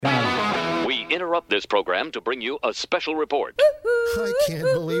interrupt this program to bring you a special report. I can't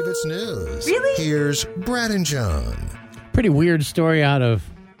believe it's news. Really? Here's Brad and John. Pretty weird story out of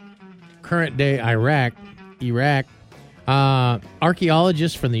current-day Iraq.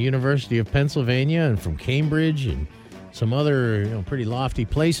 Archaeologists from the University of Pennsylvania and from Cambridge and some other pretty lofty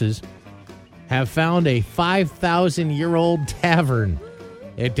places have found a 5,000-year-old tavern.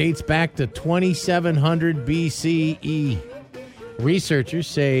 It dates back to 2700 BCE. Researchers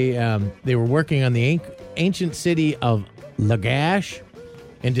say they were working on the ancient city of Lagash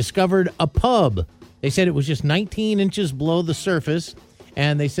and discovered a pub. They said it was just 19 inches below the surface,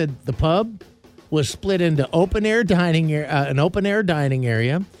 and they said the pub was split into an open-air dining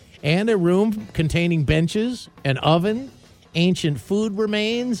area and a room containing benches, an oven, ancient food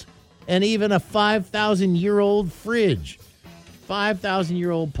remains, and even a 5,000-year-old fridge.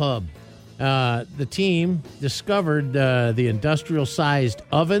 5,000-year-old pub. The team discovered the industrial-sized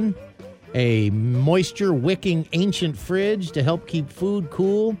oven, a moisture-wicking ancient fridge to help keep food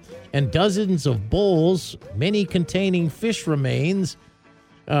cool, and dozens of bowls, many containing fish remains,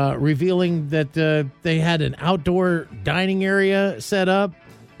 revealing that they had an outdoor dining area set up.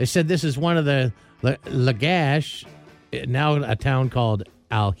 They said this is one of the Lagash, now a town called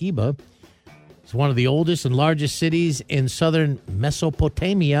Al-Hiba. It's one of the oldest and largest cities in southern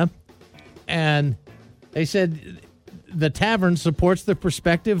Mesopotamia. And they said the tavern supports the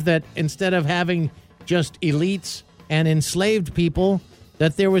perspective that instead of having just elites and enslaved people,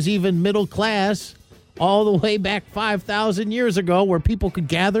 that there was even middle class all the way back 5,000 years ago where people could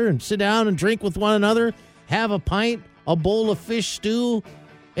gather and sit down and drink with one another, have a pint, a bowl of fish stew,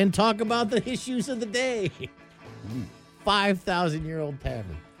 and talk about the issues of the day. 5,000-year-old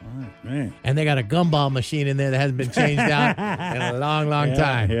tavern. Oh, man. And they got a gumball machine in there that hasn't been changed out in a long, long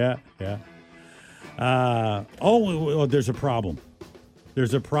time. Yeah. There's a problem.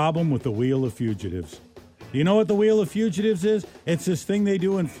 There's a problem with the Wheel of Fugitives. Do you know what the Wheel of Fugitives is? It's this thing they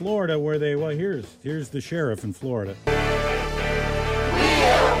do in Florida where here's the sheriff in Florida. Wheel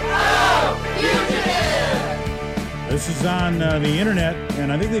of Fugitives! This is on the internet,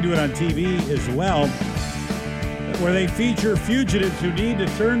 and I think they do it on TV as well, where they feature fugitives who need to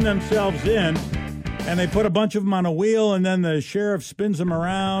turn themselves in, and they put a bunch of them on a wheel, and then the sheriff spins them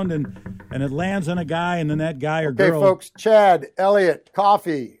around, and it lands on a guy, and then that guy or girl... Okay, folks, Chad Elliott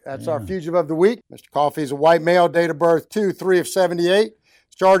Coffey. That's our fugitive of the week. Mr. Coffey is a white male, date of birth 2/3/78. His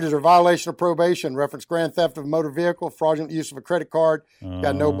charges are violation of probation, reference grand theft of a motor vehicle, fraudulent use of a credit card.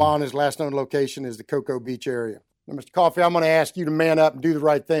 Got no bond. His last known location is the Cocoa Beach area. Now, Mr. Coffey, I'm going to ask you to man up and do the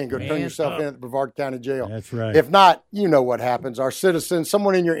right thing. Go turn yourself in at the Brevard County Jail. That's right. If not, you know what happens. Our citizens,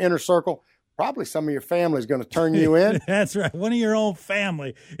 someone in your inner circle, probably some of your family is going to turn you in. That's right. One of your own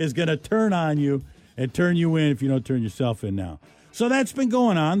family is going to turn on you and turn you in if you don't turn yourself in now. So that's been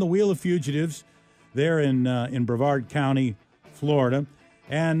going on, the Wheel of Fugitives there in Brevard County, Florida.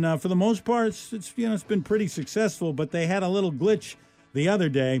 And for the most part, it's been pretty successful, but they had a little glitch the other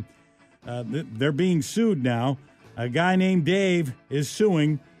day. They're being sued now. A guy named Dave is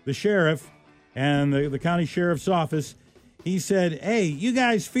suing the sheriff and the county sheriff's office. He said, hey, you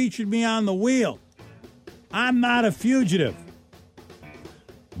guys featured me on the wheel. I'm not a fugitive,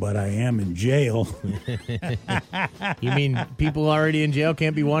 but I am in jail. You mean people already in jail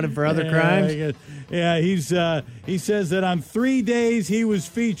can't be wanted for other crimes? Yeah, he says that on 3 days he was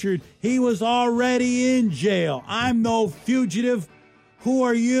featured, he was already in jail. I'm no fugitive. Who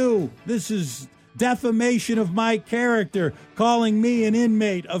are you? This is defamation of my character, calling me an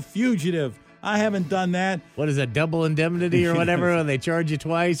inmate a fugitive. I haven't done that. What is that, double indemnity or whatever, when they charge you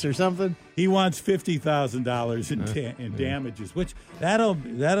twice or something? He wants $50,000 in damages, which that'll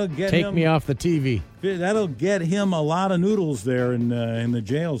get Take him... me off the TV. That'll get him a lot of noodles there in the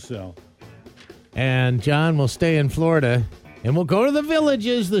jail cell. And, John, we'll stay in Florida, and we'll go to the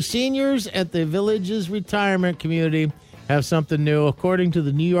Villages. The seniors at the Villages retirement community have something new. According to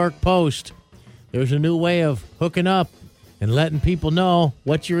the New York Post, there's a new way of hooking up and letting people know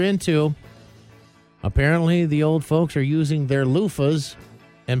what you're into. Apparently, the old folks are using their loofahs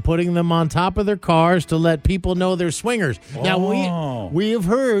and putting them on top of their cars to let people know they're swingers. Oh. Now, we have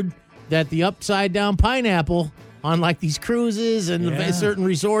heard that the upside-down pineapple on, like, these cruises and certain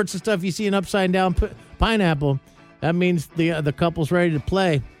resorts and stuff, you see an upside-down pineapple. That means the couple's ready to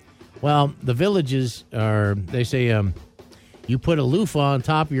play. Well, the Villages they say you put a loofah on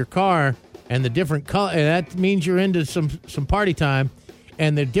top of your car, and the different color, that means you're into some party time.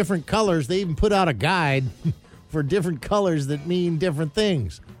 And the different colors, they even put out a guide for different colors that mean different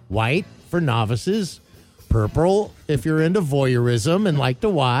things. White for novices, purple if you're into voyeurism and like to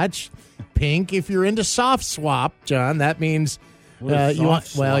watch, pink if you're into soft swap, John. That means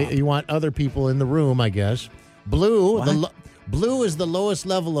You want other people in the room, I guess. Blue, blue is the lowest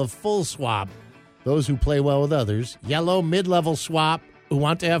level of full swap, those who play well with others. Yellow, mid-level swap, who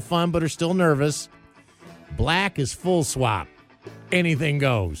want to have fun but are still nervous. Black is full swap. Anything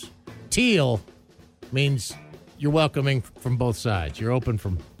goes. Teal means you're welcoming from both sides. You're open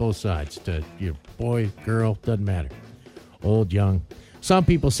from both sides to your boy, girl, doesn't matter. Old, young. Some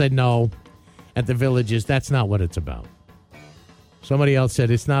people said no at the Villages. That's not what it's about. Somebody else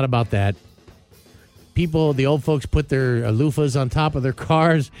said it's not about that. People, the old folks, put their loofahs on top of their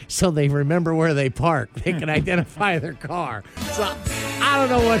cars so they remember where they park. They can identify their car. So I don't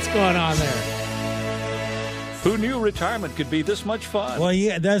know what's going on there. Who knew retirement could be this much fun? Well,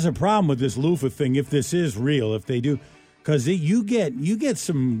 yeah, there's a problem with this loofah thing. If this is real, if they do, because you get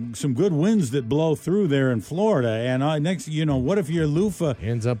some good winds that blow through there in Florida, and what if your loofah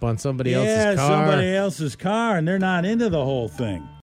ends up on somebody else's car? somebody else's car, and they're not into the whole thing.